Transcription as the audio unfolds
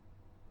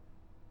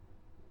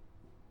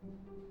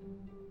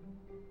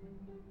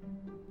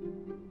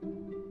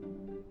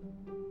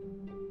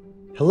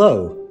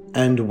Hello,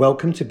 and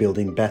welcome to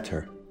Building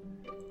Better,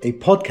 a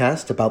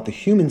podcast about the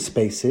human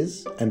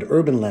spaces and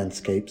urban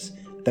landscapes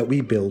that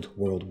we build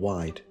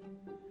worldwide.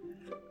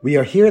 We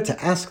are here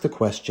to ask the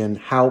question,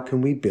 how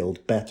can we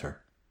build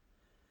better?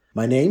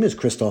 My name is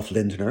Christoph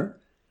Lindner,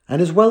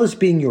 and as well as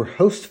being your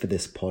host for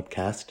this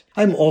podcast,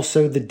 I'm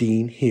also the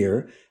Dean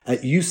here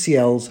at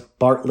UCL's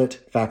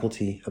Bartlett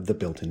Faculty of the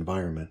Built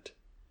Environment.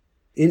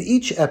 In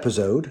each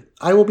episode,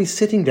 I will be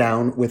sitting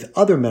down with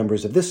other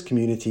members of this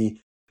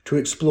community to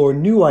explore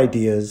new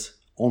ideas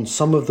on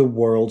some of the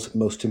world's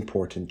most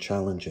important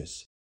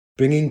challenges,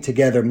 bringing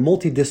together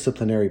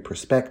multidisciplinary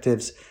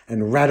perspectives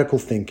and radical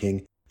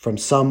thinking from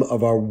some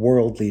of our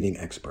world-leading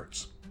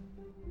experts.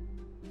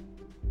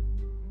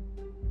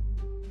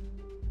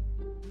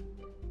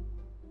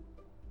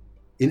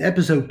 In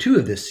episode 2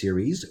 of this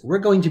series, we're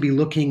going to be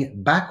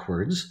looking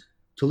backwards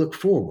to look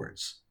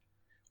forwards.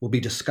 We'll be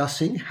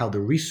discussing how the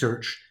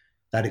research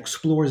that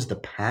explores the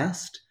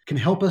past can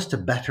help us to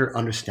better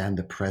understand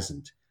the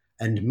present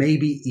and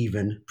maybe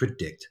even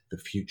predict the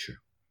future.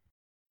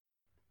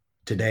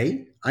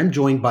 Today, I'm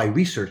joined by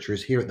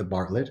researchers here at the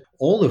Bartlett,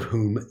 all of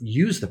whom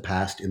use the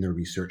past in their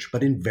research,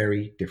 but in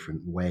very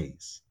different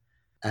ways.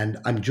 And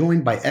I'm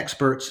joined by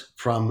experts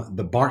from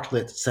the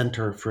Bartlett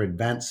Center for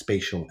Advanced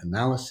Spatial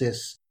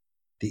Analysis,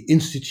 the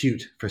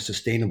Institute for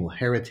Sustainable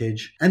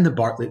Heritage, and the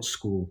Bartlett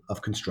School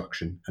of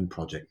Construction and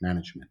Project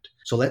Management.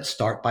 So let's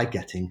start by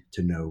getting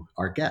to know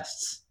our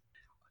guests.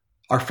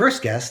 Our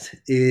first guest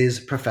is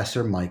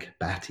Professor Mike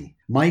Batty.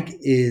 Mike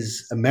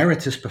is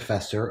Emeritus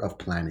Professor of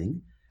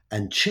Planning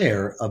and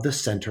Chair of the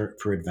Center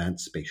for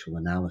Advanced Spatial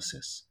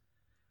Analysis.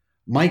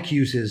 Mike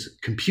uses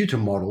computer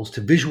models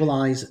to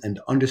visualize and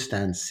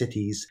understand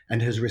cities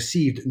and has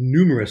received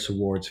numerous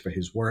awards for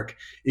his work,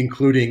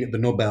 including the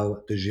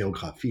Nobel de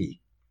Géographie.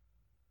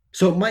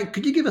 So, Mike,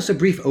 could you give us a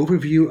brief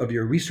overview of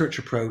your research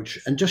approach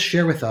and just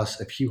share with us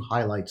a few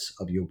highlights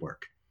of your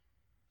work?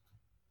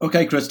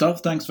 Okay,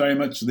 Christoph, thanks very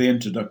much for the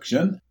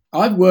introduction.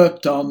 I've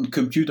worked on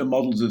computer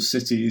models of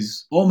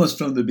cities almost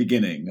from the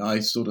beginning. I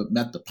sort of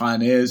met the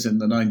pioneers in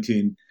the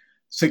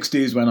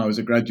 1960s when I was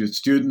a graduate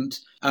student,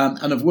 and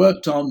have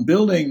worked on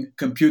building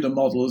computer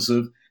models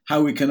of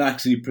how we can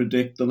actually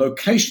predict the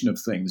location of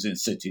things in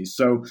cities.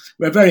 So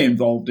we're very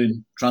involved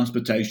in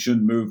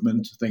transportation,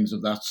 movement, things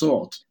of that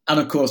sort. And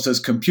of course,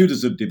 as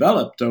computers have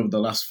developed over the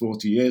last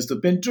 40 years, there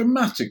have been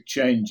dramatic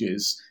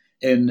changes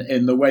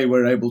in the way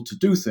we're able to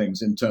do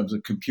things in terms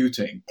of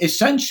computing.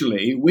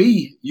 Essentially,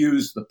 we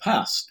use the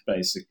past,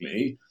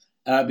 basically,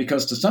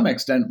 because to some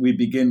extent we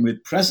begin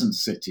with present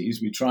cities.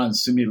 We try and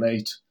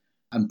simulate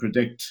and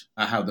predict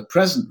how the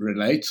present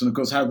relates. And of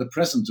course, how the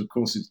present, of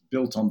course, is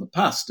built on the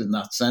past in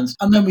that sense.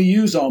 And then we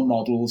use our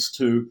models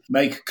to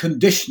make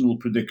conditional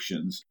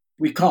predictions.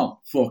 We can't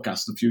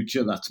forecast the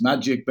future. That's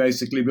magic,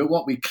 basically. But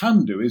what we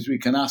can do is we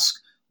can ask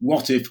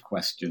what-if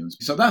questions.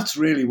 So that's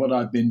really what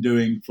I've been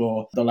doing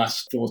for the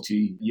last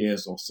 40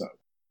 years or so.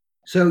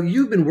 So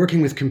you've been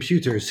working with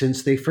computers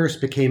since they first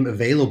became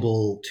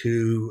available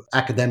to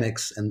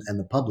academics and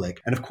the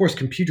public. And of course,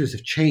 computers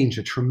have changed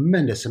a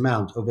tremendous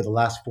amount over the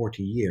last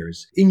 40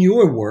 years. In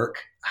your work,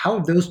 how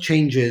have those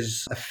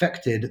changes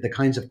affected the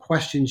kinds of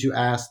questions you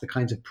ask, the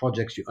kinds of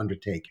projects you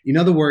undertake? In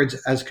other words,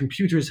 as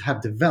computers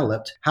have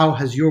developed, how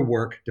has your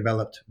work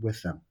developed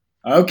with them?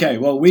 Okay,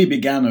 well, we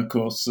began, of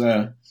course,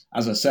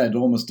 as I said,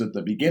 almost at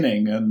the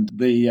beginning. And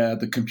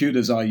the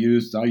computers I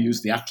used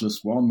the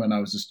Atlas one when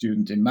I was a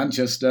student in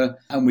Manchester.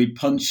 And we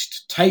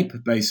punched tape,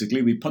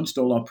 basically. We punched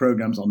all our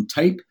programs on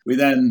tape. We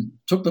then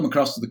took them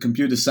across to the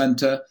computer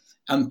center.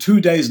 And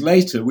 2 days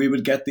later, we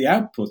would get the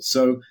output.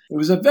 So it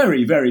was a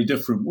very, very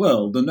different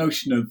world. The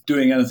notion of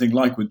doing anything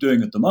like we're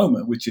doing at the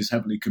moment, which is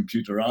heavily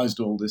computerized,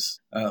 all this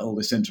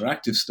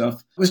interactive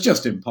stuff, was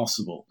just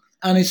impossible.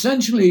 And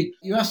essentially,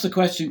 you asked the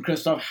question,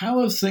 Christoph, how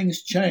have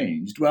things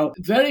changed? Well,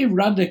 very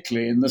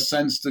radically in the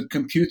sense that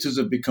computers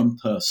have become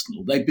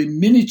personal. They've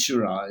been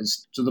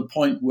miniaturized to the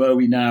point where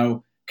we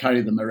now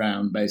carry them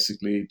around,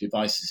 basically,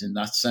 devices in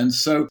that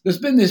sense. So there's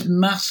been this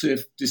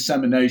massive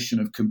dissemination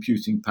of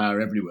computing power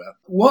everywhere.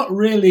 What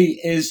really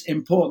is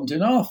important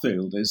in our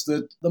field is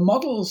that the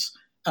models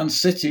and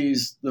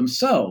cities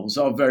themselves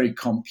are very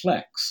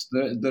complex.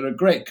 There are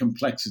great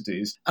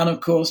complexities. And of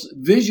course,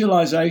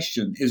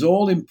 visualization is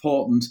all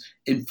important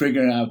in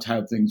figuring out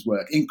how things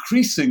work.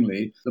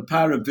 Increasingly, the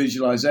power of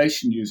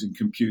visualization using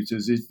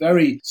computers is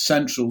very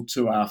central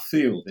to our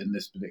field in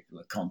this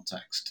particular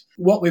context.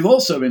 What we've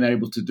also been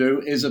able to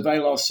do is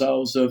avail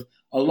ourselves of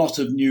a lot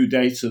of new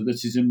data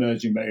that is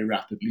emerging very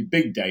rapidly,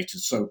 big data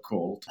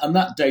so-called. And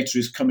that data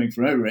is coming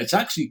from everywhere. It's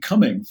actually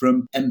coming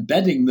from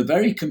embedding the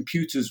very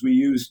computers we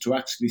use to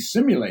actually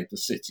simulate the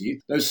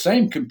city. Those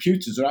same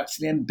computers are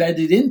actually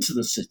embedded into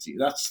the city.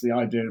 That's the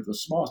idea of the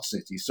smart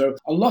city. So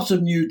a lot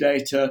of new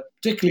data,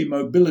 particularly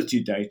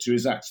mobility data,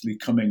 is actually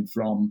coming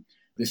from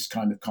this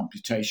kind of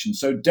computation.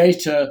 So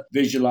data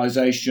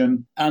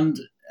visualization and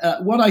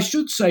What I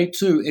should say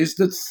too is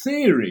that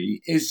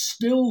theory is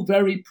still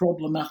very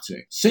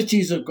problematic.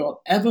 Cities have got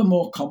ever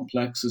more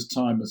complex as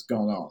time has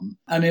gone on.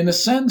 And in a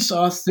sense,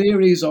 our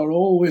theories are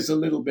always a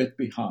little bit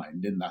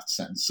behind in that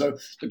sense. So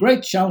the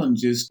great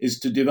challenge is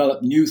to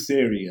develop new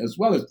theory as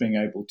well as being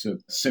able to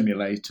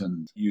simulate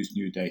and use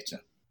new data.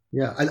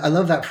 Yeah, I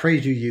love that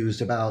phrase you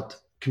used about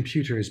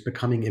computers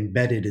becoming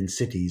embedded in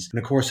cities. And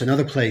of course,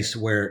 another place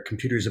where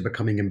computers are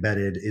becoming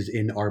embedded is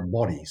in our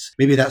bodies.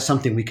 Maybe that's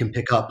something we can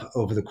pick up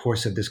over the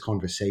course of this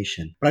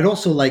conversation. But I'd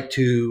also like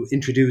to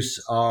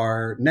introduce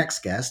our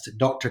next guest,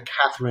 Dr.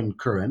 Catherine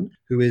Curran,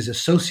 who is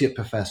Associate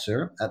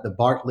Professor at the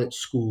Bartlett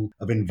School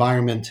of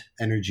Environment,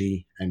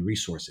 Energy, and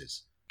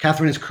Resources.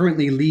 Catherine is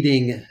currently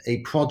leading a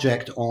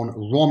project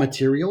on raw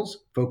materials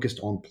focused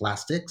on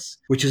plastics,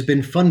 which has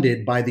been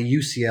funded by the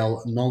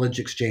UCL Knowledge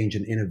Exchange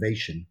and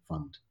Innovation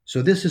Fund.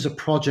 So this is a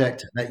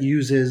project that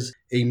uses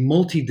a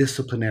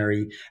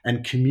multidisciplinary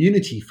and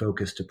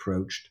community-focused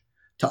approach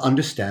to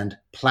understand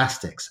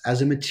plastics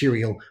as a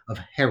material of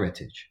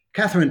heritage.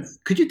 Catherine,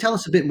 could you tell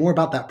us a bit more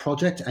about that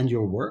project and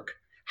your work?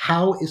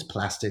 How is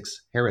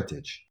plastics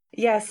heritage?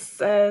 Yes,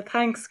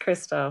 thanks,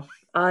 Christoph.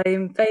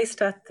 I'm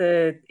based at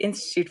the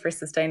Institute for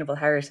Sustainable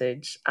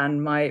Heritage,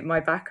 and my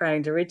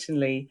background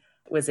originally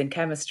was in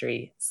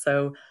chemistry.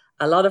 So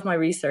a lot of my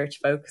research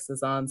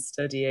focuses on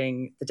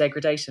studying the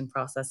degradation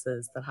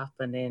processes that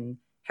happen in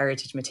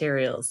heritage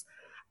materials.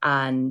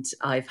 And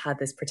I've had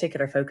this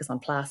particular focus on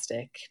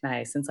plastic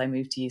now since I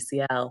moved to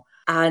UCL.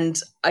 And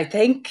I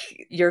think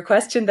your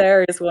question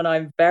there is one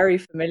I'm very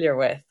familiar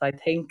with. I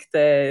think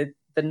the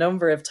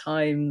number of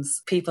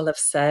times people have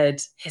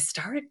said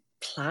historic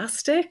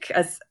plastic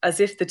as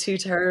if the two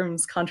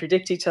terms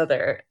contradict each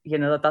other. You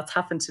know, that's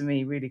happened to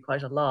me really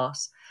quite a lot.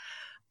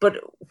 But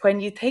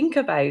when you think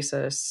about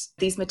it,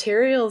 these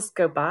materials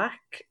go back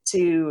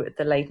to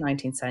the late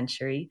 19th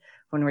century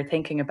when we're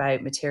thinking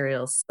about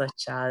materials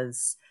such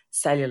as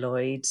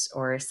celluloid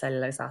or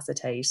cellulose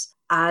acetate.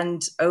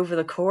 And over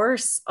the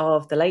course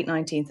of the late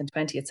 19th and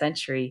 20th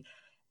century,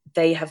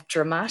 they have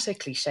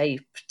dramatically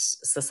shaped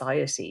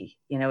society,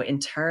 you know, in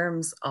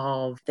terms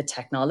of the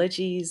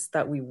technologies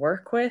that we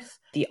work with,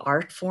 the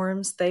art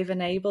forms they've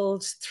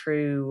enabled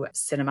through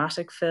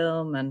cinematic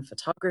film and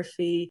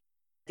photography,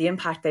 the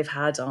impact they've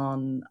had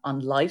on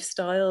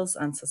lifestyles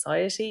and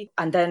society,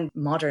 and then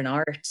modern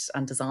art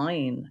and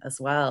design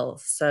as well.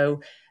 So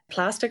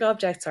plastic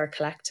objects are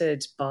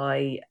collected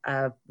by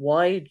a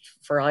wide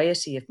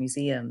variety of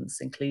museums,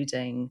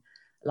 including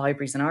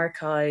libraries and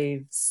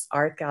archives,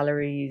 art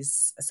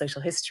galleries,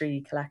 social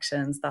history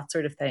collections, that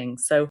sort of thing.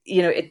 So,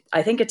 you know,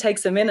 I think it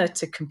takes a minute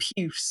to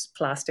compute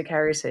plastic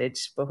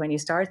heritage, but when you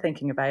start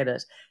thinking about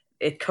it,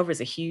 it covers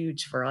a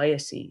huge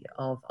variety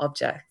of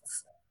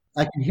objects.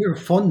 I can hear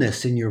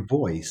fondness in your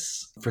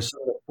voice for some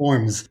of the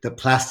forms that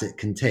plastic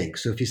can take.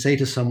 So if you say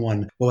to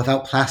someone, well,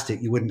 without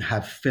plastic, you wouldn't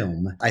have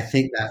film, I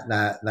think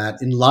that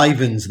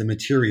enlivens the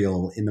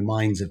material in the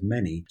minds of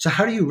many. So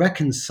how do you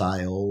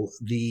reconcile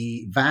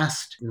the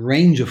vast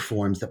range of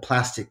forms that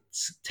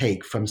plastics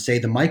take from, say,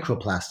 the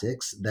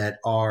microplastics that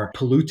are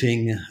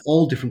polluting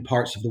all different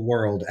parts of the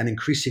world and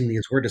increasingly,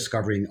 as we're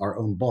discovering, our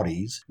own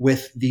bodies,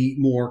 with the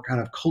more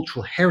kind of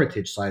cultural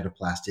heritage side of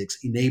plastics,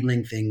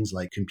 enabling things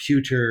like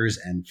computers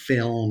and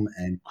film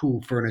and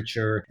cool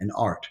furniture and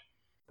art?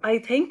 I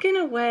think in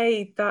a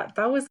way that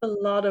was a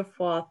lot of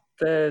what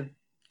the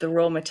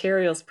raw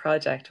materials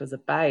project was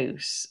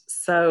about.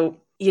 So,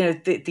 you know,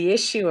 the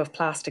issue of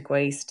plastic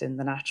waste in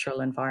the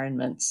natural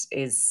environment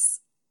is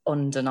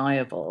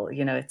undeniable.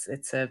 You know,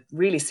 it's a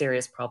really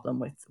serious problem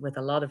with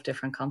a lot of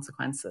different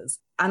consequences.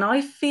 And I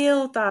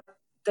feel that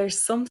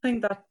there's something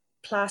that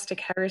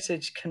plastic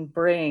heritage can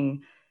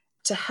bring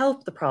to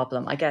help the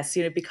problem, I guess,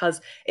 you know,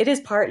 because it is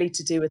partly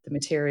to do with the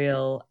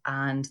material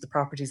and the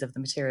properties of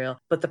the material.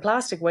 But the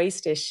plastic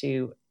waste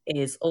issue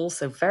is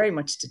also very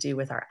much to do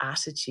with our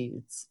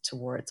attitudes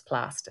towards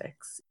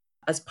plastics.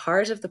 As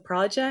part of the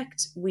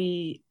project,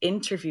 we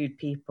interviewed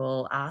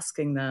people,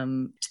 asking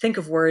them to think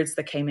of words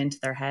that came into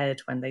their head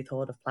when they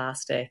thought of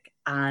plastic,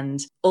 and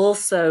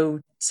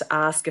also to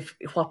ask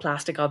what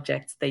plastic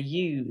objects they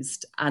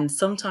used. And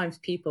sometimes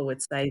people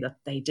would say that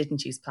they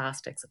didn't use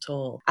plastics at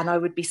all. And I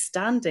would be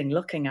standing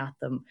looking at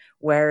them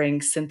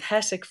wearing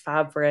synthetic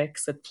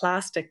fabrics with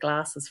plastic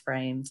glasses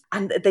frames,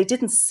 and they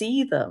didn't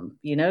see them,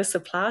 you know. So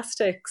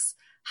plastics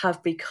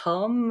have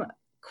become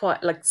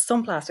quite, like,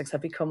 some plastics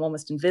have become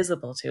almost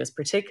invisible to us,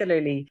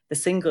 particularly the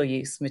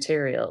single-use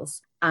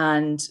materials.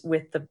 And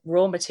with the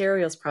raw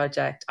materials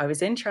project, I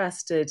was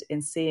interested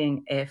in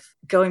seeing if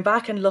going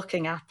back and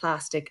looking at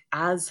plastic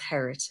as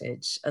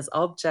heritage, as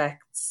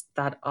objects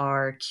that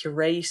are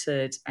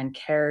curated and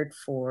cared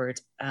for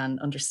and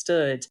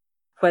understood,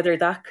 whether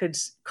that could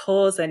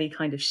cause any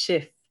kind of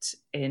shift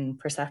in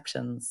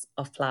perceptions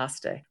of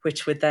plastic,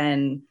 which would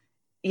then,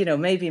 you know,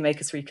 maybe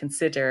make us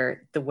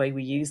reconsider the way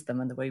we use them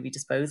and the way we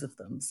dispose of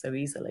them so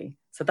easily.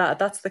 So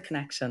that's the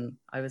connection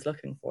I was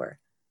looking for.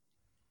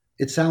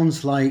 It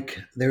sounds like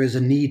there is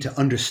a need to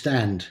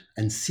understand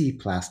and see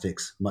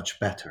plastics much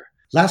better.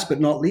 Last but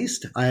not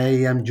least, I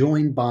am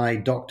joined by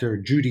Dr.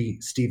 Judy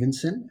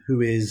Stevenson,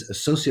 who is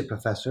Associate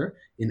Professor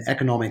in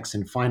Economics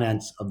and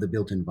Finance of the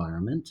Built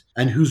Environment,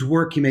 and whose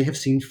work you may have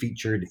seen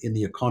featured in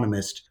The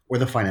Economist or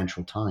The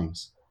Financial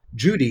Times.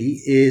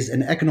 Judy is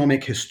an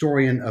economic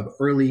historian of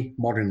early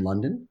modern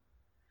London.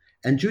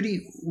 And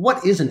Judy,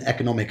 what is an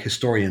economic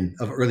historian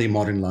of early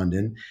modern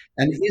London?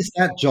 And is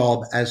that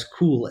job as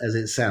cool as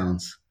it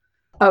sounds?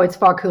 Oh, it's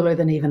far cooler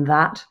than even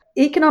that.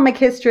 Economic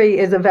history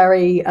is a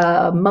very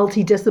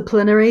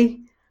multidisciplinary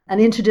and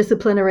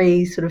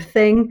interdisciplinary sort of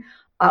thing.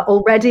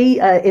 Already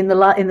in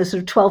the sort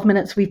of 12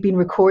 minutes we've been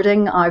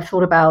recording, I've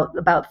thought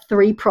about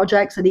 3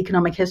 projects that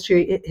economic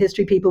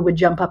history people would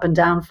jump up and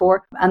down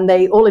for, and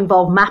they all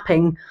involve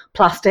mapping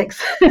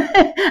plastics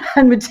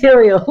and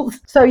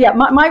materials. So yeah,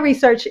 my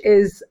research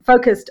is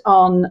focused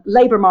on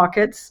labour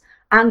markets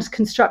and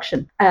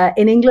construction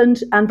in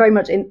England and very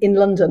much in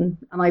London.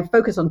 And I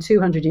focus on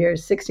 200 years,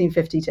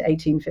 1650 to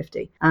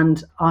 1850.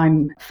 And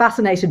I'm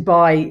fascinated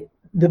by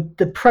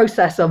the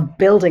process of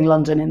building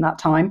London in that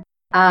time.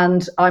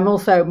 And I'm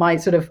also, my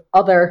sort of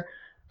other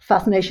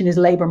fascination is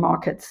labour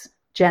markets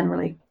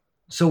generally.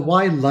 So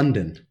why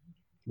London?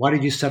 Why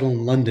did you settle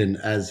in London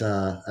as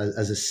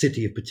a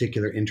city of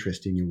particular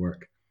interest in your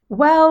work?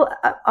 Well,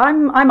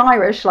 I'm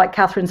Irish, like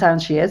Catherine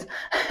sounds she is.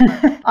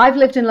 I've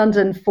lived in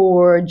London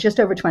for just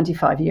over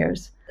 25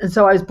 years. And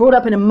so I was brought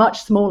up in a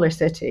much smaller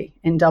city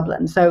in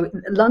Dublin. So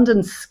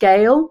London's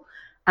scale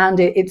and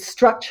its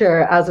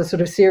structure as a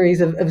sort of series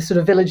of sort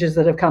of villages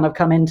that have kind of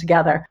come in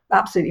together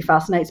absolutely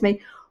fascinates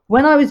me.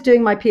 When I was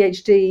doing my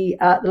PhD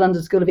at the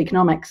London School of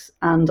Economics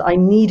and I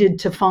needed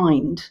to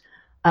find,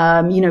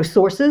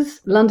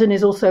 sources, London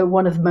is also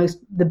one of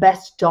the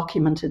best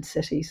documented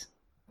cities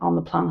on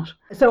the planet.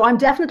 So I'm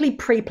definitely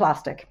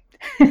pre-plastic.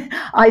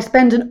 I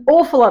spend an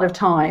awful lot of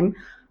time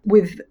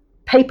with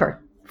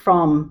paper,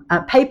 from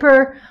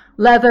paper,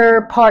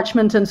 leather,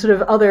 parchment, and sort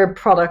of other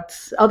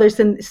products, other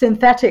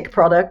synthetic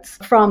products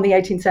from the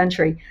 18th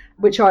century,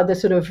 which are the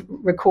sort of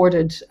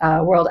recorded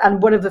world.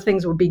 And one of the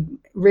things that would be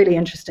really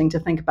interesting to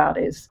think about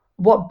is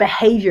what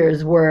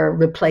behaviors were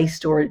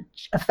replaced or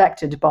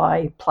affected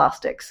by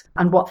plastics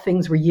and what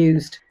things were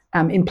used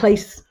in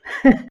place.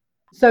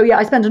 So yeah,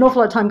 I spent an awful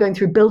lot of time going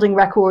through building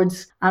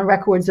records and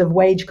records of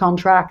wage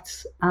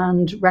contracts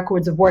and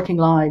records of working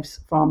lives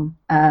from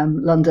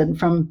London,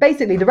 from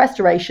basically the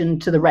Restoration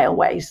to the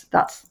railways.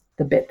 That's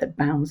the bit that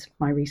bounds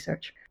my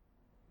research.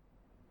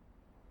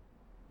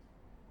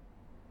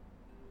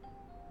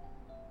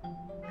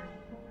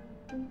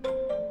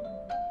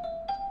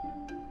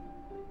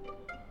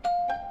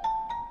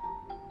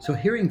 So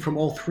hearing from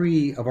all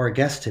 3 of our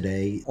guests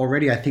today,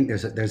 already I think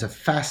there's a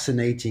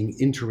fascinating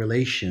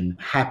interrelation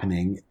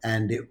happening,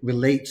 and it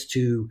relates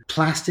to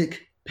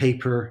plastic,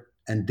 paper,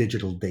 and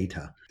digital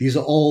data. These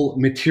are all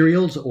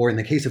materials, or in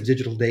the case of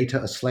digital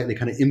data, a slightly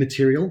kind of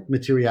immaterial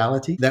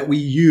materiality that we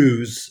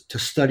use to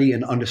study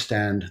and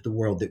understand the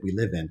world that we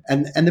live in.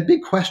 And the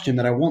big question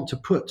that I want to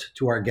put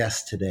to our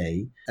guests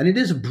today, and it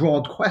is a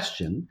broad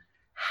question,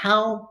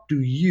 how do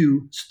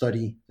you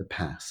study the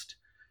past?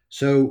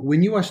 So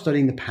when you are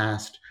studying the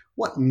past,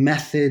 what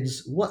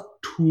methods, what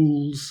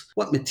tools,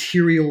 what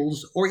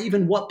materials, or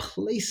even what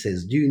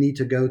places do you need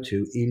to go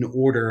to in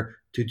order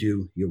to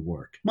do your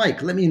work?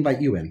 Mike, let me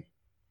invite you in.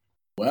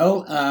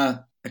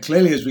 Well,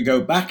 clearly as we go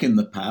back in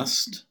the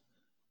past,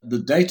 the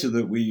data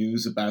that we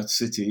use about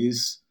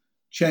cities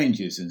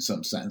changes in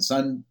some sense.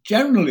 And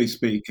generally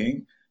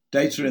speaking,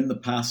 data in the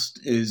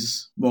past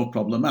is more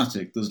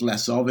problematic. There's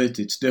less of it.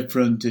 It's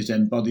different. It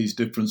embodies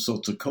different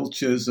sorts of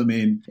cultures. I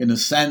mean, in a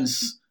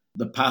sense,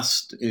 the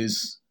past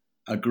is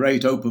a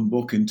great open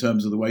book in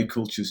terms of the way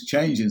cultures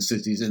change in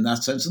cities in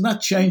that sense. And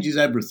that changes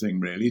everything,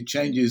 really. It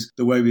changes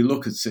the way we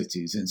look at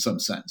cities in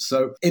some sense.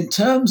 So in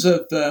terms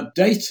of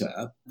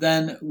data,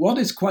 then what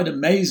is quite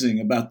amazing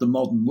about the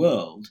modern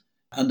world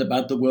and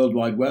about the World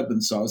Wide Web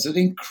and so on is that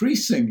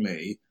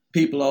increasingly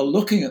people are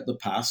looking at the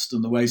past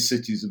and the way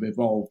cities have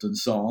evolved and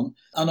so on,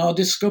 and are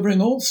discovering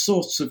all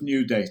sorts of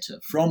new data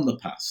from the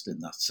past in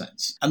that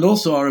sense. And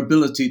also our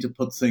ability to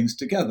put things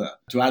together,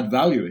 to add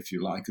value, if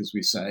you like, as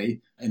we say,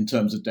 in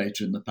terms of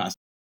data in the past.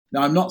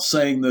 Now, I'm not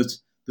saying that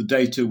the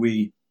data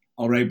we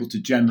are able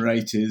to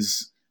generate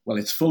is, well,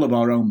 it's full of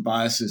our own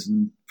biases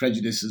and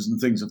prejudices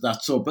and things of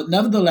that sort, but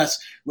nevertheless,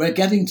 we're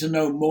getting to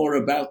know more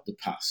about the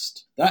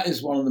past. That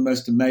is one of the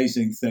most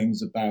amazing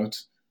things about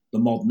the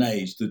modern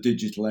age, the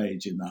digital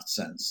age in that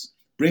sense,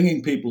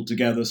 bringing people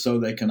together so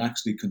they can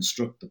actually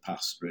construct the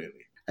past, really.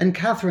 And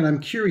Catherine,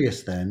 I'm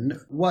curious then,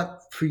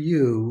 what for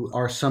you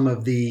are some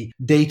of the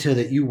data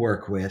that you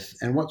work with,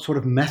 and what sort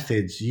of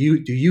methods do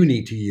you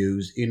need to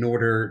use in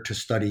order to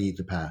study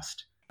the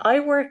past?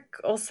 I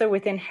work also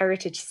within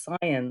heritage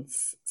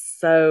science.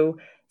 So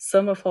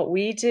some of what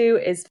we do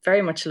is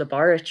very much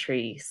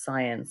laboratory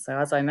science. So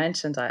as I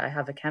mentioned, I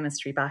have a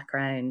chemistry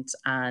background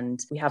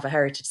and we have a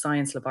heritage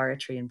science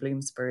laboratory in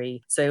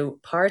Bloomsbury. So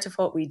part of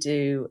what we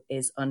do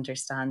is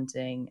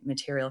understanding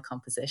material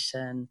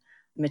composition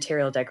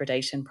material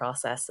degradation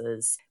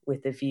processes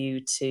with a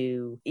view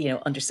to,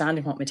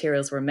 understanding what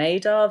materials were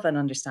made of and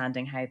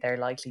understanding how they're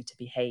likely to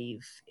behave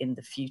in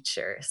the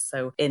future.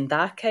 So in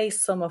that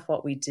case, some of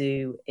what we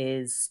do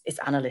is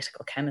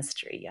analytical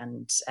chemistry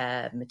and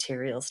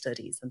material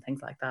studies and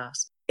things like that.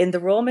 In the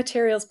raw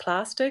materials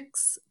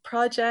plastics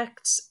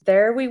project,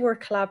 there we were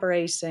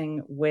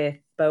collaborating with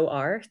Bow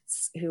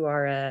Arts, who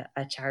are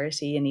a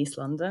charity in East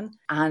London.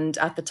 And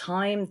at the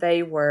time,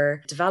 they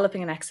were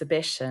developing an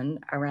exhibition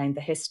around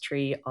the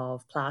history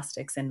of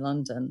plastics in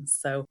London.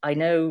 So I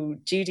know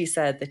Judy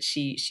said that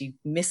she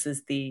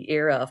misses the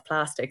era of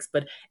plastics,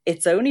 but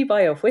it's only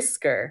by a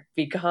whisker,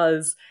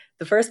 because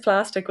the first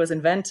plastic was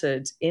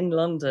invented in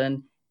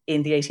London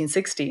in the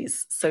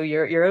 1860s. So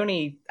you're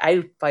only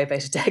out by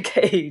about a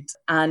decade.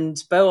 And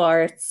Bow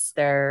Arts,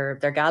 their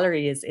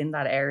gallery is in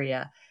that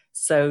area.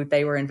 So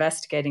they were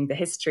investigating the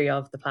history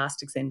of the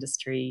plastics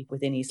industry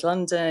within East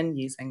London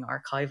using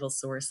archival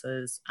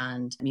sources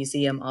and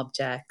museum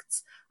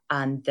objects.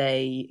 And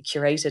they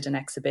curated an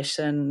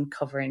exhibition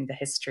covering the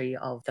history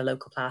of the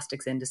local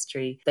plastics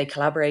industry. They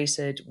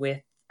collaborated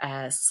with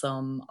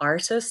some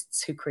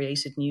artists who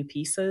created new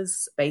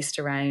pieces based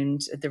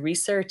around the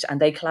research,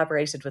 and they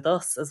collaborated with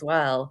us as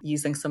well,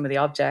 using some of the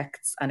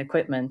objects and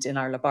equipment in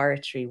our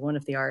laboratory. One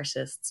of the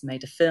artists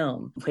made a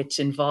film which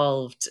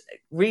involved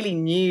really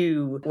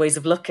new ways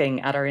of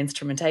looking at our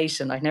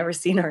instrumentation. I'd never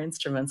seen our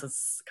instruments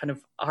as kind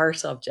of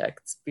art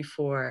objects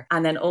before.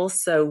 And then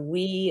also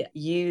we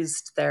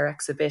used their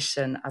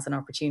exhibition as an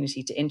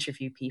opportunity to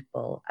interview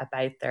people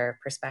about their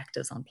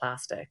perspectives on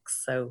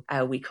plastics. So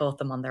we caught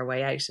them on their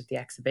way out of the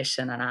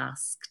exhibition and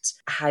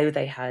asked how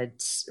they had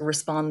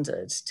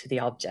responded to the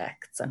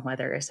objects and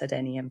whether it had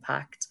any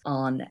impact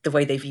on the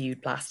way they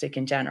viewed plastic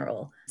in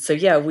general. So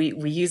yeah, we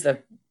use a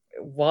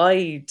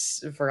wide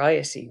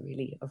variety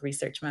really of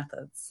research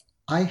methods.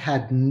 I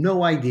had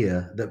no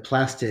idea that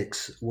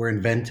plastics were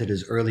invented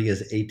as early as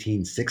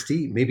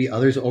 1860. Maybe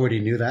others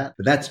already knew that,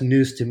 but that's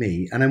news to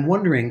me. And I'm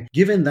wondering,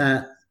 given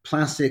that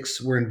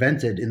plastics were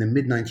invented in the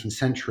mid-19th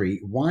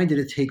century, why did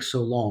it take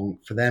so long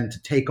for them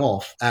to take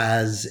off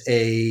as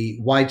a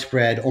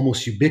widespread,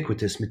 almost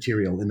ubiquitous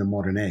material in the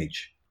modern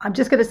age? I'm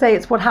just going to say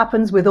it's what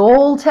happens with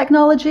all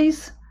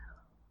technologies.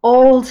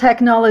 All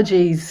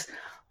technologies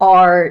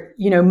are,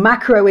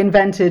 macro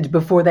invented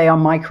before they are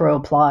micro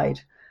applied.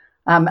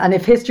 And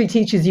if history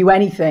teaches you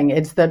anything,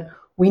 it's that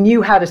we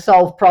knew how to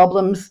solve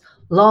problems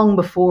long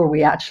before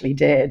we actually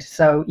did.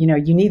 So, you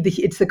need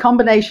it's the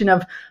combination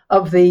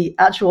of the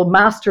actual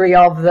mastery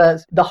of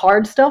the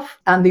hard stuff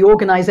and the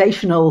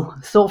organizational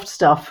soft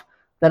stuff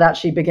that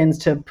actually begins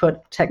to put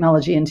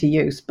technology into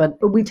use. But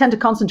we tend to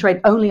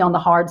concentrate only on the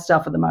hard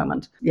stuff at the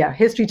moment. Yeah,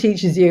 history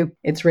teaches you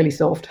it's really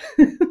soft.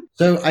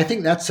 So I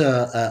think that's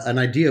an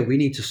idea we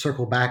need to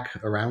circle back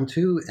around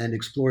to and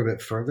explore a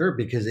bit further,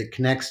 because it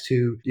connects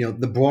to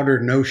the broader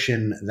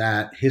notion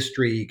that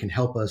history can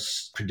help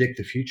us predict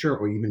the future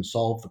or even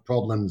solve the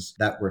problems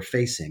that we're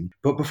facing.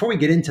 But before we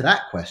get into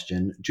that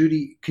question,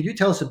 Judy, could you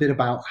tell us a bit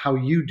about how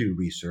you do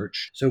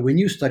research? So when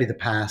you study the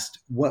past,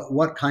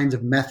 what kinds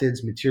of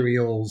methods,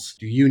 materials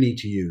do you need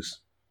to use?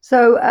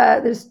 So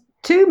there's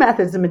two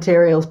methods and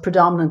materials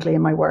predominantly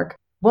in my work.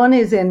 One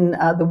is in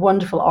the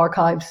wonderful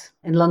archives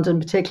in London,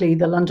 particularly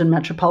the London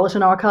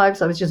Metropolitan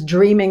Archives. I was just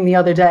dreaming the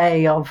other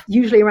day of,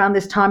 usually around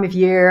this time of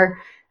year,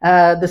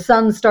 the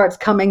sun starts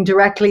coming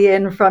directly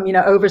in from,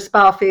 over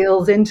Spa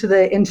Fields into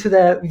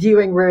the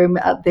viewing room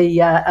at the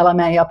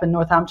LMA up in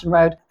Northampton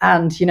Road.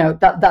 And,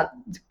 that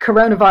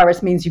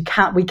coronavirus means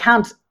we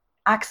can't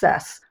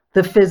access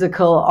the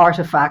physical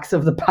artifacts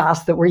of the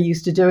past that we're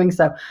used to doing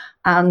so.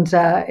 And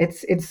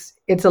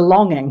it's a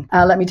longing,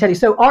 let me tell you.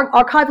 So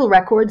archival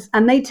records,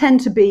 and they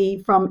tend to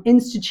be from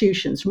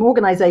institutions, from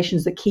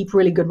organizations that keep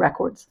really good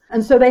records.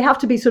 And so they have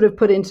to be sort of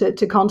put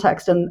into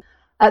context. And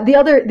the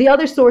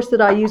other source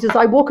that I use is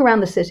I walk around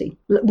the city.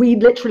 We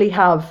literally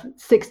have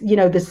the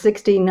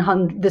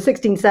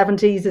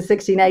 1670s, the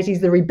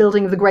 1680s, the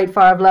rebuilding of the Great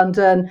Fire of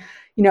London,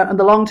 and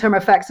the long-term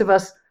effects of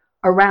us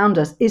around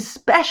us,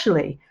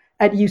 especially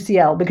at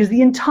UCL, because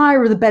the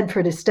entire of the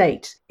Bedford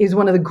estate is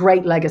one of the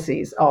great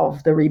legacies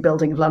of the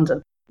rebuilding of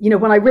London.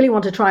 When I really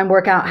want to try and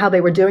work out how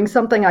they were doing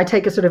something, I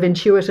take a sort of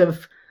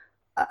intuitive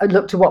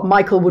look to what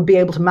Michael would be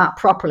able to map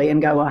properly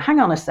and go, well, hang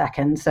on a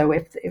second. So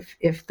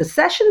if the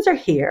sessions are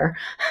here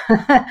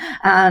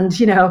and,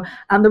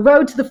 and the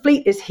road to the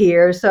Fleet is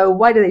here, so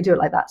why do they do it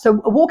like that? So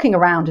walking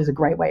around is a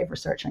great way of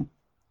researching.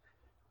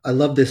 I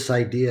love this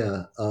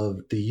idea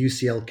of the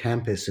UCL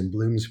campus in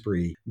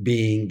Bloomsbury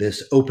being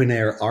this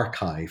open-air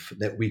archive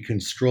that we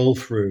can stroll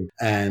through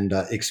and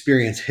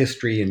experience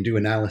history and do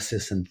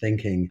analysis and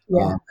thinking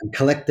and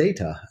collect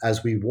data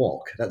as we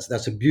walk.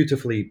 That's a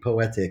beautifully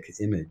poetic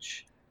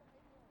image.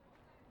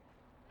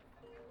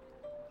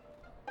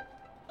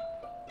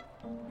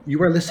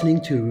 You are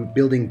listening to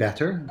Building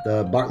Better,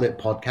 the Bartlett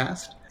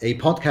podcast, a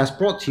podcast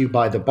brought to you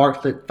by the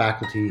Bartlett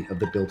Faculty of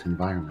the Built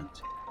Environment.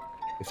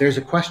 If there's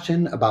a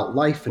question about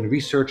life and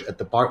research at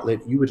the Bartlett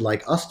you would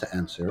like us to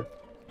answer,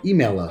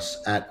 email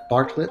us at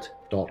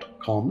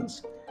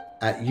bartlett.comms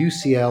at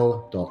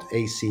ucl.ac.uk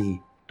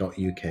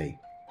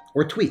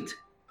or tweet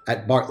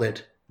at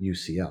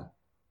BartlettUCL.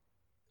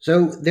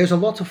 So there's a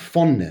lot of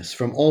fondness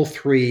from all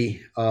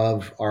three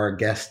of our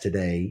guests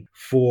today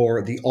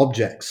for the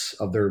objects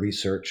of their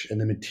research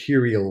and the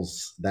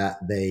materials that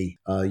they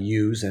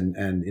use and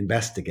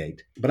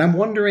investigate. But I'm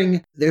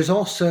wondering, there's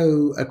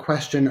also a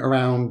question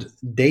around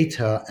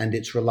data and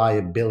its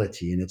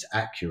reliability and its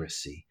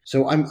accuracy.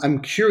 So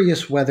I'm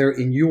curious whether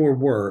in your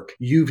work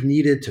you've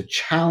needed to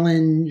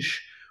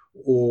challenge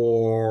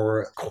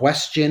or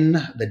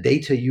question the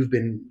data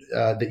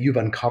that you've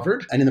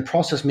uncovered, and in the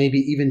process maybe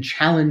even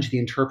challenge the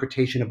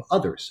interpretation of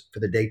others for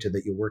the data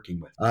that you're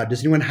working with. Does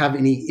anyone have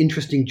any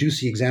interesting,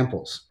 juicy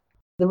examples?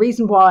 The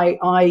reason why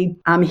I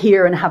am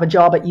here and have a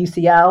job at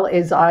UCL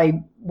is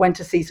I went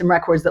to see some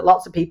records that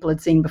lots of people had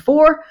seen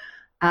before,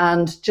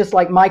 and just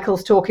like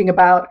Michael's talking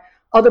about,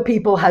 other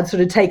people had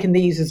sort of taken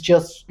these as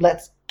just,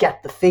 let's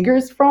get the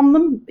figures from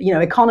them. You know,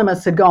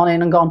 economists had gone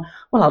in and gone,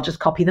 well, I'll just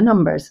copy the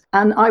numbers.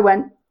 And I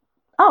went,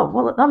 oh,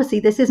 well, obviously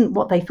this isn't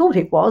what they thought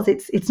it was.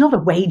 It's not a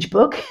wage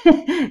book.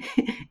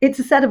 It's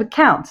a set of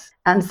accounts.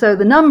 And so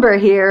the number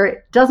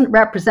here doesn't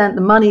represent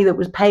the money that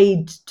was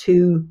paid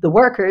to the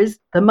workers.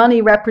 The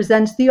money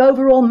represents the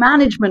overall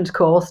management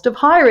cost of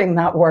hiring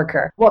that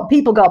worker. What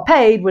people got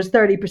paid was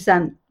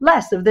 30%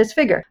 less of this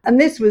figure. And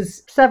this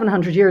was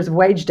 700 years of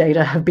wage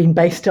data have been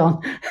based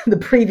on the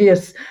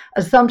previous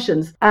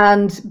assumptions.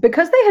 And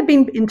because they had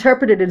been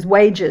interpreted as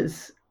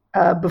wages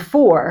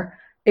before,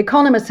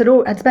 economists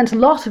had spent a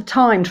lot of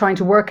time trying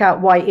to work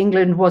out why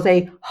England was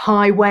a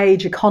high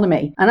wage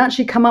economy and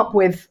actually come up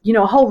with, you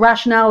know, a whole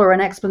rationale or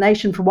an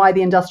explanation for why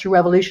the Industrial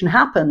Revolution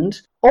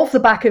happened off the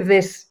back of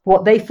this,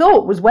 what they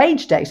thought was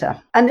wage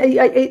data. And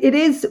it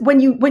is when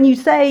you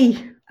say,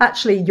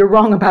 actually, you're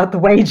wrong about the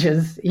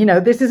wages, you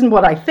know, this isn't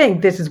what I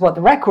think, this is what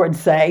the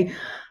records say.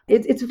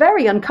 It's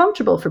very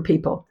uncomfortable for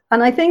people.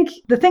 And I think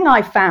the thing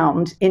I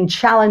found in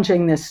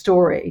challenging this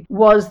story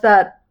was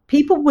that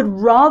people would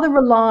rather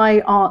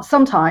rely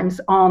sometimes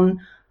on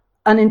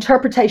an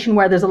interpretation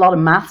where there's a lot of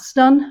maths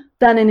done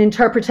than an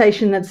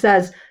interpretation that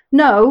says,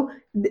 no,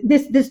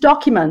 this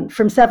document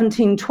from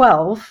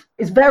 1712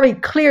 is very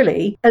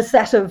clearly a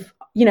set of,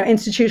 you know,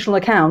 institutional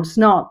accounts,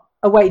 not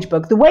a wage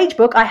book. The wage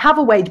book, I have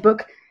a wage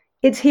book.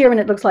 It's here and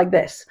it looks like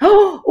this.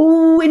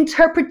 Oh,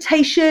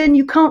 interpretation,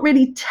 you can't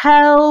really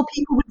tell.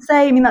 People would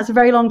say, I mean, that's a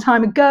very long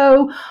time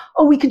ago.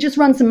 Oh, we could just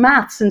run some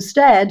maths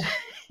instead.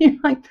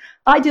 Like,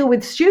 I deal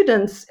with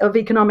students of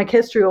economic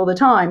history all the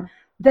time.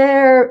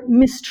 Their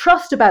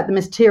mistrust about the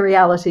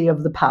materiality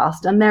of the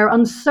past and their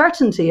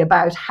uncertainty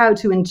about how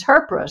to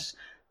interpret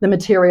the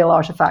material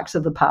artifacts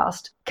of the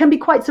past can be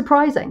quite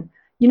surprising.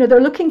 You know, they're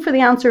looking for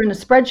the answer in a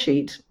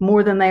spreadsheet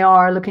more than they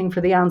are looking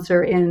for the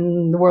answer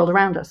in the world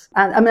around us.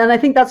 And I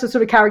think that's a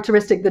sort of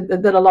characteristic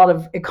that a lot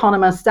of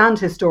economists and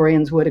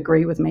historians would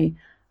agree with me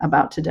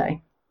about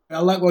today. I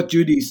like what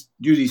Judy's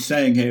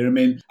saying here. I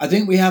mean, I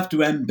think we have to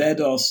embed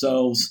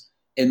ourselves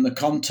in the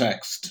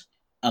context,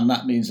 and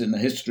that means in the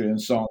history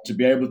and so on, to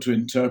be able to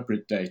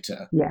interpret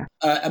data. Yeah.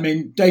 I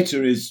mean,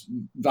 data is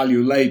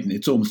value-laden.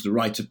 It's almost a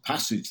rite of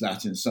passage,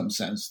 that in some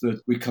sense,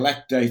 that we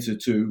collect data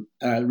to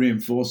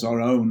reinforce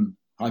our own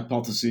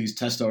hypotheses,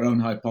 test our own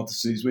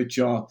hypotheses, which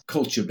are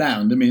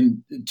culture-bound. I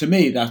mean, to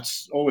me,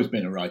 that's always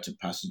been a rite of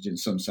passage in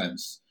some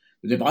sense.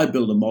 That if I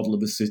build a model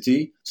of a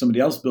city, somebody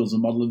else builds a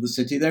model of the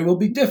city, they will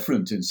be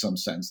different in some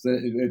sense.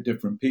 They're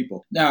different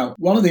people. Now,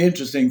 one of the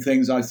interesting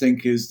things I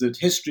think is that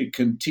history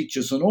can teach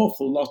us an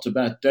awful lot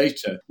about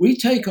data. We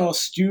take our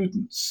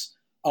students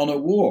on a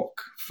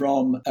walk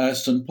from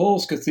St.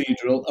 Paul's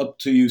Cathedral up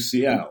to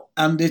UCL.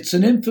 And it's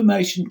an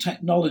information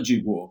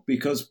technology walk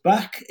because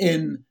back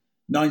in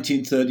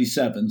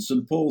 1937,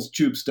 St. Paul's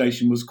Tube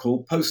Station was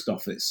called Post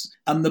Office,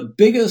 and the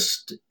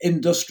biggest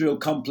industrial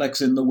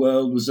complex in the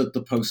world was at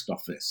the Post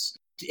Office.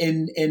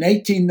 In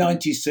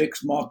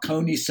 1896,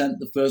 Marconi sent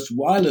the first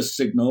wireless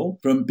signal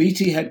from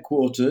BT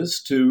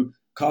headquarters to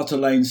Carter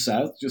Lane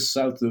South, just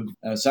south of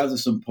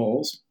St.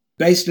 Paul's.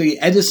 Basically,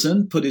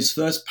 Edison put his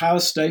first power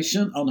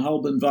station on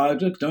Holborn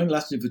Viaduct, only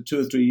lasted for 2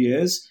 or 3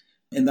 years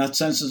in that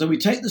sense. And so we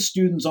take the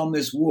students on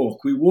this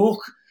walk. We walk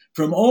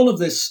from all of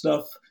this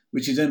stuff,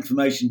 which is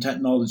information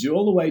technology,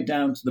 all the way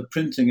down to the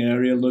printing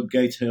area,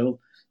 Ludgate Hill,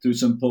 through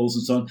St. Paul's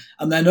and so on,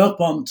 and then up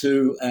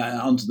onto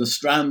the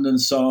Strand and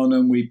so on,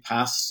 and we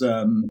pass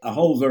a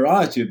whole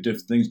variety of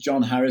different things.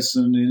 John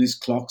Harrison in his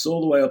clocks,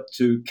 all the way up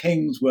to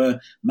King's, where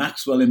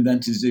Maxwell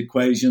invented his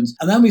equations,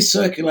 and then we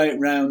circulate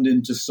round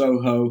into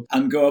Soho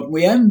and go up.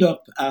 We end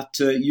up at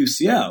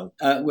UCL,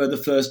 where the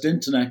first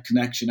internet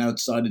connection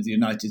outside of the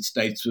United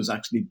States was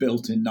actually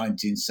built in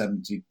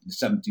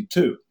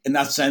 1972. In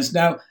that sense,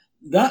 now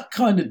that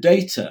kind of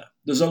data,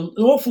 there's an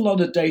awful lot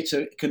of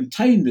data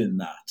contained in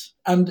that.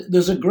 And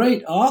there's a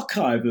great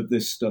archive of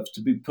this stuff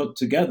to be put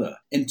together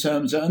in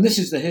terms of, and this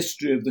is the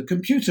history of the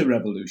computer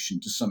revolution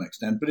to some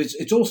extent, but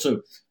it's also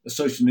a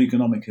social and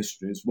economic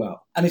history as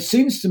well. And it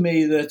seems to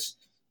me that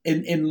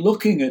in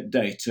looking at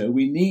data,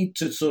 we need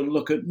to sort of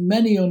look at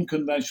many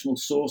unconventional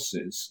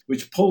sources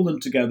which pull them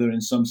together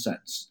in some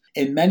sense.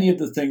 in many of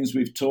the things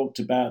we've talked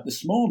about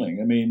this morning.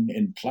 I mean,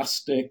 in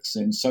plastics,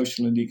 in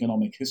social and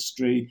economic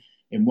history,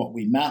 in what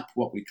we map,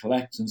 what we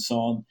collect, and so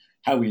on,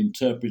 how we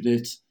interpret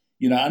it,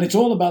 and it's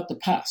all about the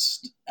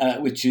past,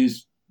 which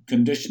is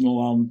conditional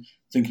on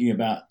thinking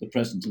about the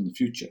present and the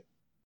future.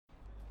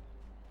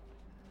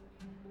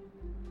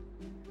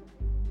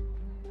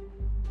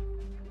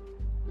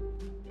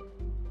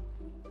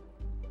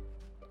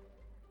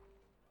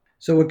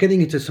 So we're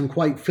getting into some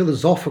quite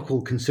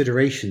philosophical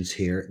considerations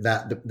here,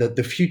 that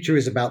the future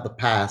is about the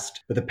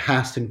past, but the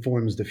past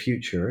informs the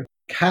future.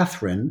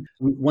 Catherine,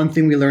 one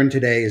thing we learned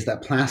today is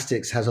that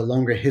plastics has a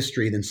longer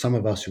history than some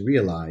of us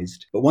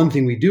realized. But one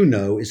thing we do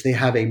know is they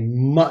have a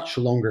much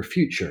longer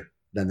future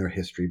than their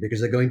history,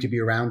 because they're going to be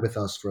around with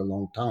us for a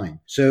long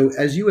time. So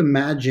as you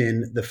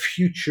imagine the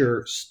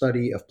future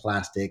study of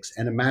plastics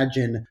and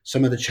imagine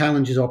some of the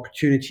challenges,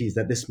 opportunities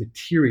that this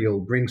material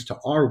brings to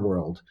our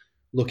world,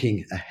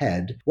 looking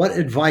ahead, what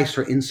advice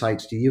or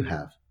insights do you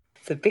have?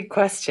 It's a big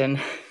question.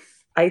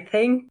 I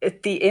think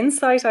the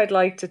insight I'd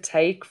like to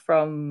take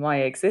from my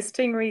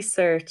existing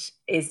research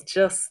is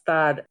just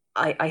that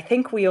I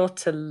think we ought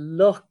to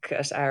look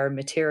at our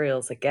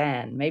materials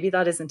again. Maybe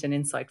that isn't an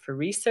insight for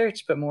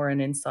research, but more an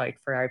insight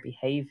for our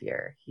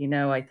behavior.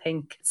 I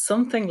think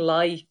something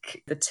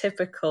like the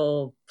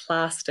typical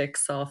plastic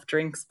soft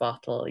drinks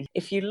bottle,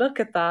 if you look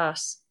at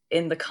that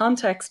in the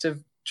context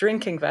of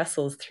drinking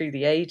vessels through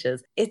the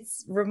ages,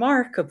 it's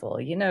remarkable,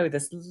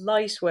 this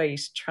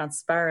lightweight,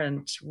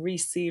 transparent,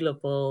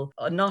 resealable,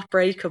 not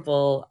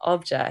breakable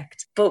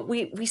object. But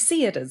we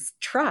see it as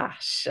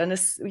trash. And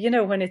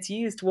when it's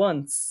used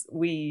once,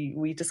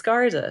 we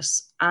discard it.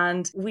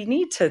 And we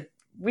need to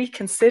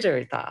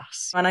reconsider that.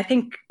 And I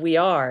think we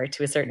are,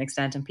 to a certain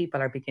extent, and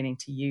people are beginning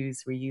to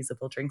use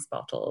reusable drinks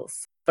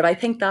bottles. But I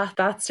think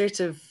that's sort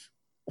of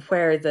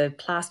where the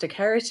plastic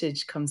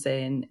heritage comes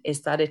in,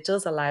 is that it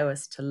does allow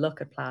us to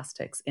look at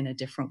plastics in a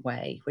different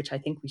way, which I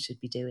think we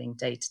should be doing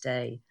day to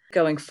day.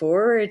 Going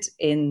forward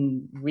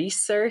in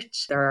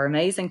research, there are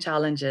amazing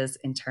challenges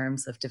in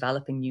terms of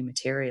developing new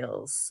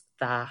materials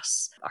that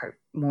are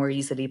more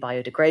easily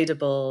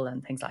biodegradable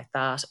and things like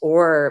that,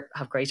 or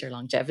have greater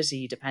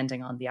longevity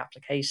depending on the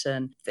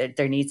application.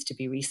 There needs to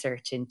be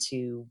research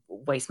into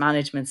waste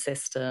management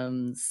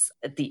systems,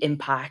 the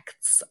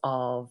impacts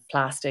of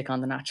plastic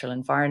on the natural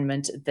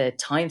environment, the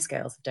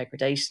timescales of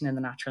degradation in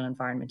the natural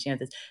environment.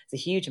 There's a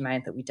huge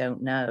amount that we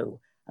don't know,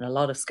 and a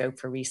lot of scope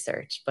for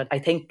research. But I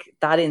think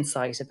that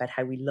insight about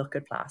how we look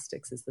at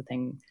plastics is the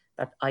thing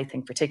that I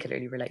think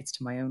particularly relates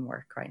to my own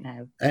work right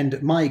now.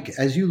 And Mike,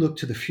 as you look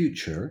to the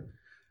future,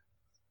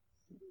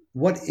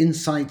 what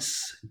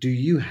insights do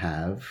you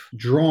have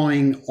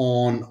drawing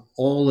on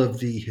all of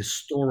the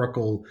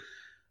historical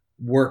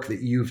work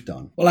that you've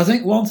done? Well, I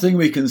think one thing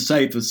we can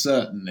say for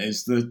certain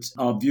is that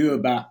our view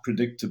about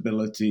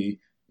predictability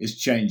is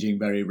changing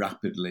very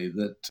rapidly.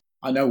 That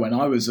I know when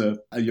I was a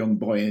young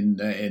boy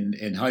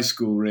in high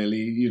school,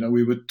 really,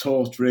 we were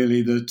taught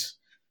really that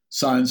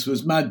science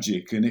was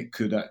magic and it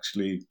could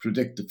actually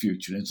predict the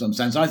future in some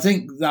sense. I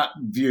think that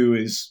view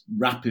is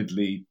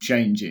rapidly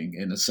changing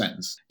in a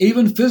sense.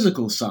 Even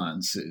physical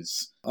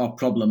sciences are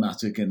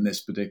problematic in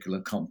this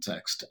particular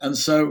context. And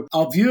so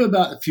our view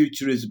about the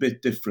future is a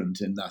bit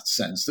different in that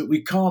sense, that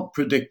we can't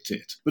predict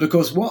it. But of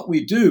course, what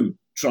we do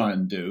try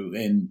and do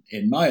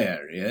in my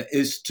area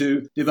is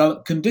to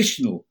develop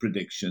conditional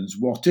predictions.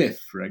 What if,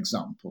 for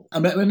example?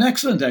 And an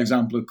excellent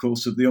example, of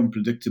course, of the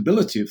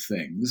unpredictability of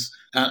things,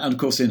 and of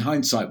course, in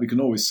hindsight, we can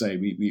always say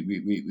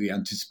we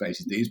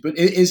anticipated these, but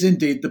it is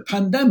indeed the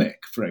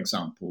pandemic, for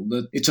example.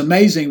 That it's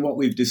amazing what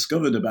we've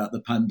discovered about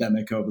the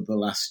pandemic over the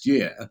last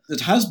year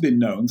that has been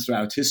known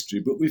throughout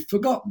history, but we've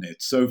forgotten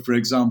it. So, for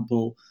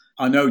example,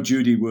 I know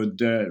Judy would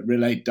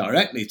relate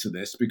directly to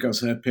this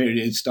because her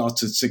period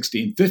starts at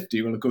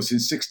 1650. Well, of course, in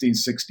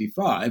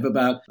 1665,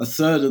 about a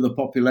third of the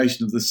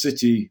population of the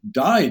city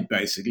died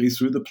basically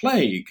through the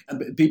plague.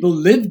 And people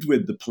lived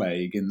with the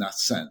plague in that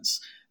sense.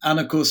 And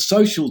of course,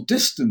 social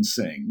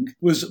distancing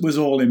was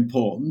all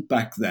important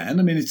back then.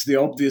 I mean, it's the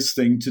obvious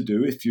thing to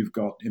do if you've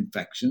got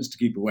infections, to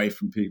keep away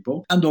from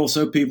people. And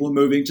also people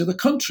moving to the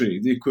country,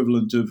 the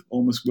equivalent of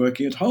almost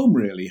working at home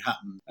really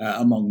happened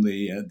among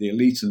the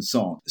elite and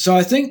so on. So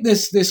I think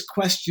this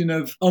question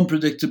of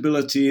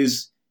unpredictability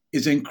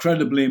is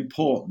incredibly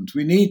important.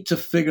 We need to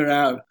figure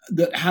out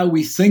that how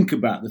we think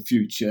about the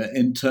future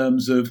in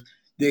terms of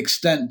the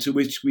extent to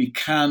which we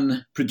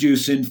can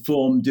produce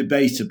informed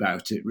debate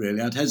about it,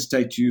 really. I'd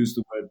hesitate to use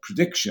the word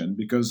prediction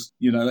because,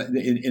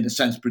 in a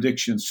sense,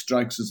 prediction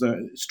strikes us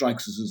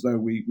as though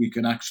we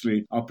can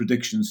our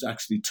predictions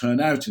actually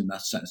turn out in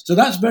that sense. So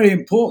that's very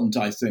important,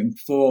 I think,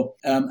 for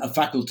a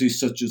faculty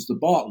such as the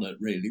Bartlett,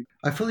 really.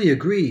 I fully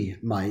agree,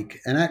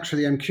 Mike. And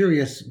actually, I'm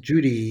curious,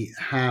 Judy,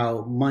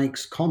 how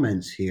Mike's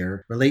comments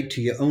here relate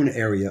to your own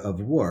area of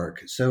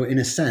work. So in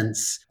a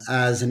sense,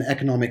 as an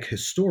economic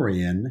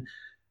historian,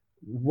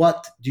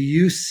 what do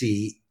you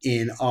see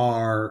in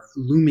our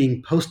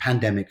looming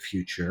post-pandemic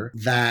future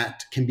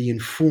that can be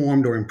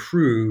informed or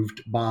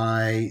improved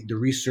by the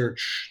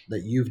research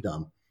that you've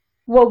done?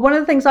 Well, one of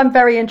the things I'm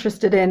very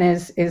interested in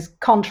is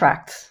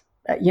contracts,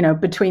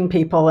 between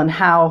people and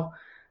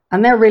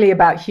they're really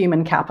about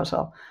human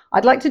capital.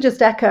 I'd like to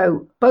just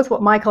echo both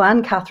what Michael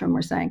and Catherine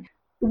were saying.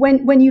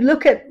 When you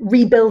look at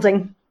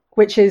rebuilding,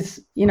 which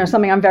is,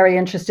 something I'm very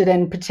interested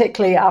in,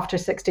 particularly after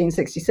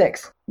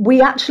 1666,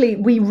 we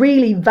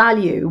really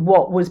value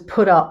what was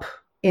put up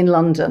in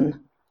London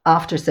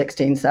after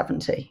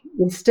 1670.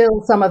 It's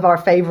still some of our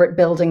favorite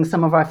buildings,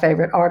 some of our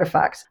favorite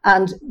artifacts.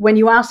 And when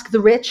you ask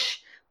the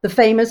rich, the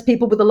famous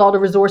people with a lot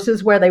of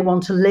resources where they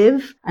want to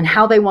live and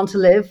how they want to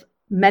live,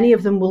 many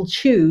of them will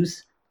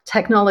choose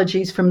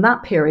technologies from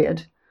that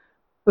period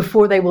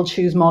before they will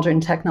choose modern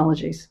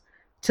technologies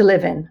to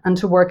live in and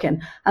to work in.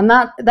 And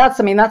that's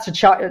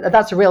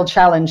a real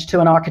challenge to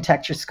an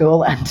architecture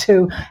school and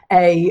to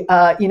a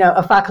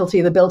faculty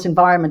of the built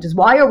environment, is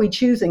why are we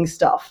choosing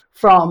stuff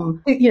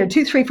from 200,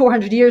 300,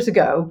 400 years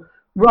ago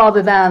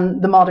rather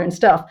than the modern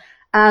stuff?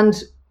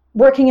 And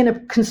working in a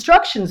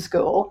construction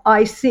school,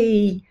 I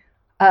see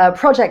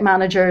project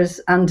managers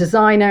and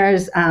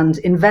designers and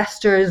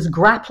investors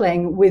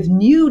grappling with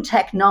new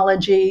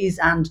technologies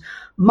and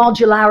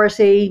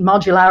modularity.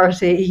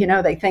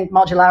 They think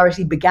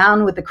modularity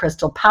began with the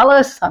Crystal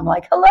Palace. I'm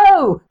like,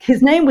 hello.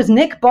 His name was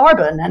Nick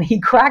Barbon, and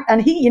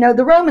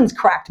the Romans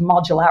cracked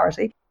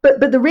modularity.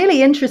 But the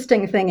really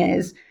interesting thing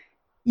is,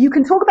 you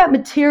can talk about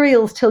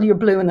materials till you're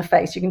blue in the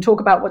face. You can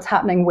talk about what's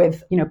happening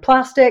with,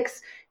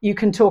 plastics. You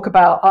can talk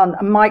about,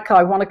 Mike,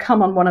 I want to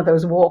come on one of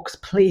those walks,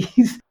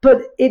 please.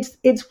 But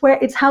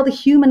it's how the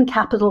human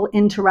capital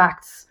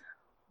interacts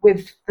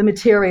with the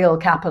material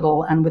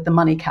capital and with the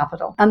money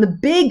capital. And the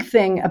big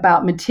thing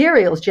about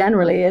materials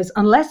generally is,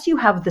 unless you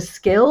have the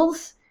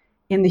skills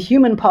in the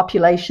human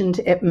population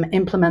to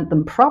implement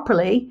them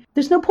properly,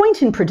 there's no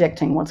point in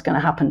predicting what's going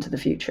to happen to the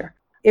future.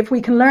 If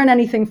we can learn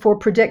anything for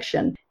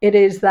prediction, it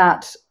is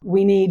that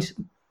we need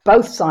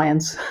both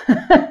science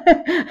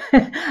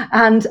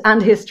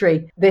and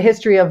history, the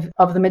history of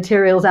the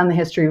materials and the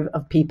history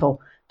of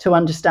people, to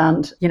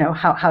understand,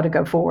 how to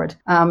go forward.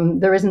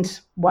 There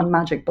isn't one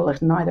magic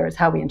bullet, and neither is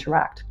how we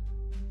interact.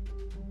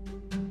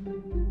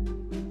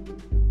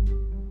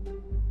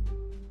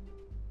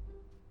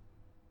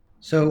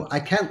 So I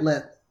can't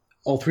let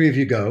all three of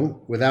you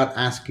go without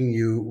asking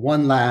you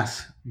one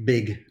last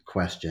big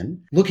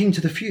question. Looking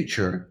to the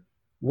future,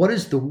 what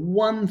is the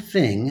one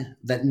thing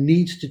that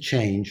needs to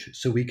change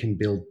so we can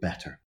build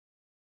better?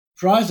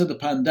 Prior to the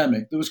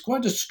pandemic, there was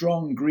quite a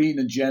strong green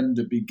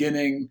agenda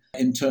beginning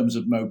in terms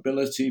of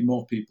mobility,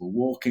 more people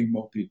walking,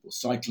 more people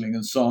cycling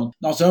and so on.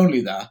 Not only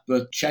that,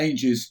 but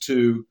changes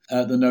to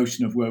the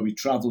notion of where we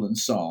travel and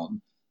so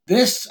on.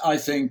 This, I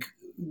think,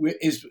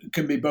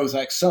 can be both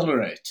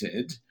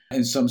accelerated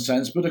in some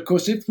sense. But of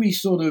course, if we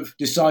sort of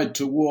decide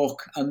to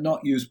walk and not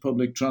use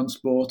public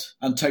transport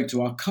and take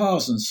to our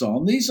cars and so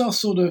on, these are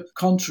sort of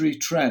contrary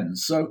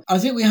trends. So I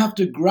think we have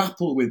to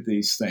grapple with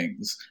these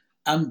things.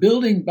 And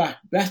building back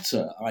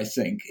better, I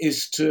think,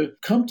 is to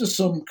come to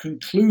some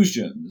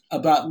conclusion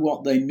about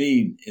what they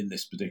mean in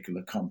this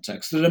particular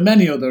context. There are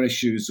many other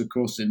issues, of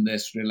course, in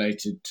this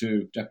related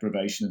to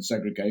deprivation and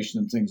segregation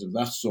and things of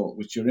that sort,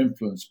 which are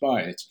influenced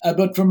by it.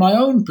 But from my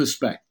own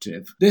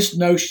perspective, this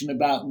notion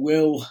about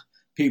will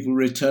people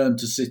return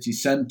to city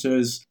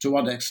centres, to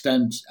what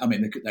extent, I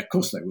mean, of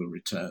course they will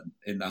return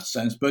in that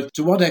sense, but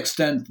to what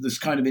extent this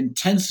kind of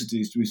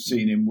intensities we've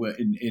seen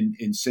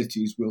in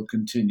cities will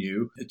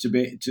continue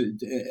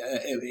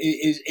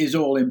is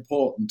all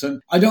important.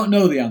 And I don't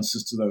know the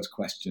answers to those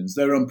questions.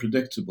 They're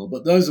unpredictable,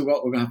 but those are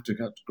what we're going to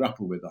have to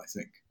grapple with, I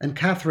think. And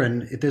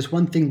Catherine, if there's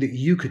one thing that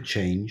you could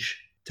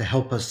change to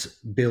help us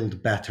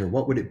build better,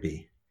 what would it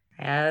be?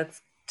 Yeah,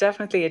 it's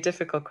definitely a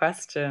difficult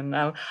question.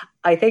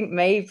 I think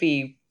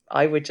maybe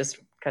I would just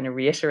kind of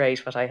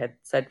reiterate what I had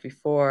said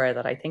before,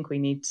 that I think we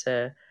need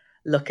to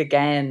look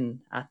again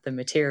at the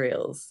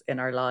materials in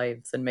our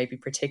lives, and maybe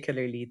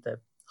particularly the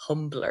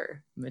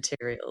humbler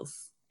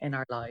materials in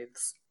our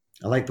lives.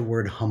 I like the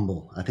word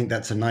humble. I think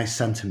that's a nice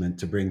sentiment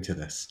to bring to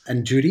this.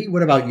 And Judy,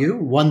 what about you?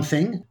 One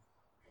thing?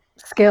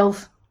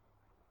 Skills.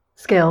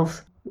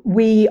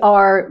 We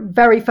are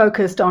very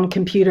focused on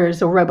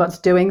computers or robots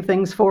doing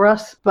things for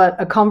us, but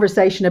a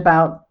conversation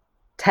about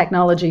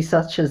technology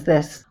such as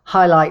this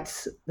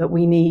highlights that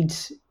we need,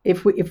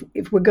 if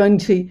we're going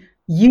to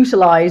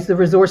utilize the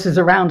resources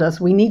around us,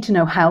 we need to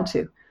know how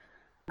to.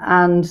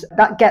 And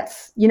that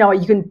gets, you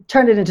can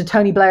turn it into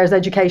Tony Blair's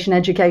education,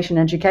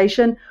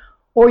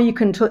 or you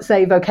can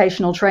say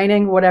vocational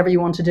training, whatever you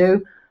want to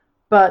do.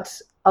 But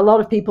a lot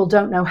of people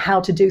don't know how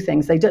to do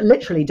things. They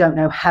literally don't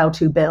know how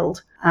to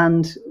build.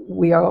 And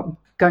we are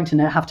going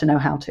to have to know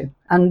how to,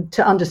 and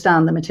to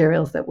understand the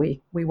materials that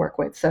we work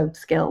with. So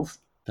skills.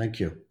 Thank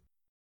you.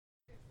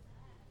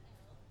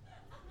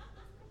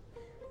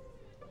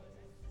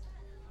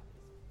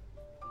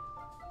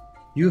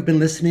 You have been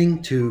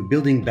listening to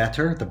Building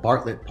Better, the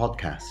Bartlett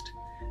podcast.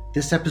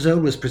 This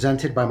episode was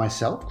presented by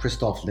myself,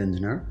 Christoph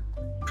Lindner,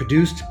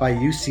 produced by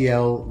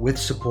UCL with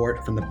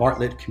support from the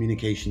Bartlett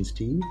Communications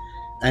team,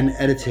 and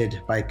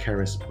edited by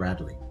Karis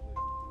Bradley.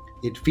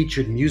 It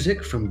featured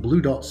music from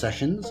Blue Dot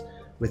Sessions,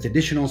 with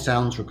additional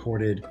sounds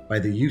recorded by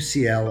the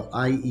UCL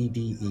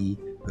IEDE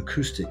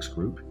Acoustics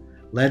Group,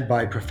 led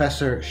by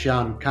Professor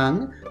Xian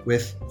Kang,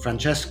 with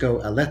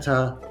Francesco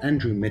Aletta,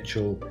 Andrew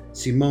Mitchell,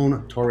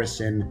 Simone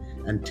Torresin,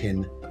 and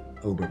Tin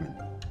Oberman.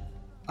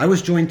 I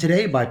was joined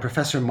today by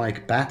Professor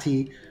Mike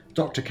Batty,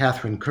 Dr.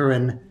 Catherine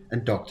Curran,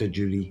 and Dr.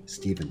 Julie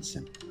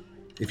Stevenson.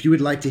 If you would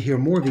like to hear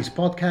more of these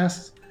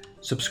podcasts,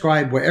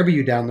 subscribe wherever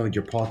you download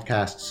your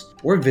podcasts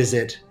or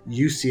visit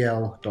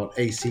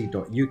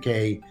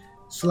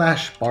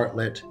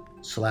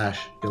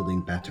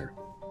ucl.ac.uk/Bartlett/Building Better.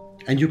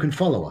 And you can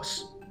follow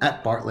us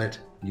at Bartlett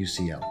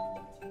UCL.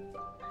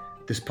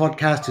 This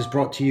podcast is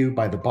brought to you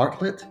by the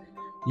Bartlett,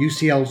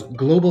 UCL's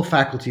Global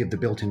Faculty of the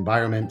Built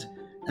Environment,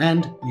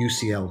 and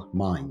UCL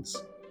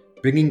Minds,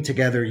 bringing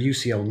together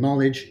UCL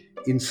knowledge,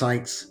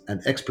 insights,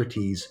 and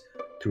expertise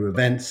through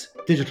events,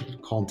 digital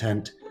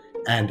content,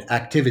 and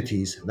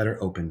activities that are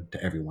open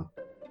to everyone.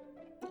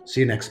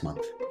 See you next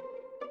month.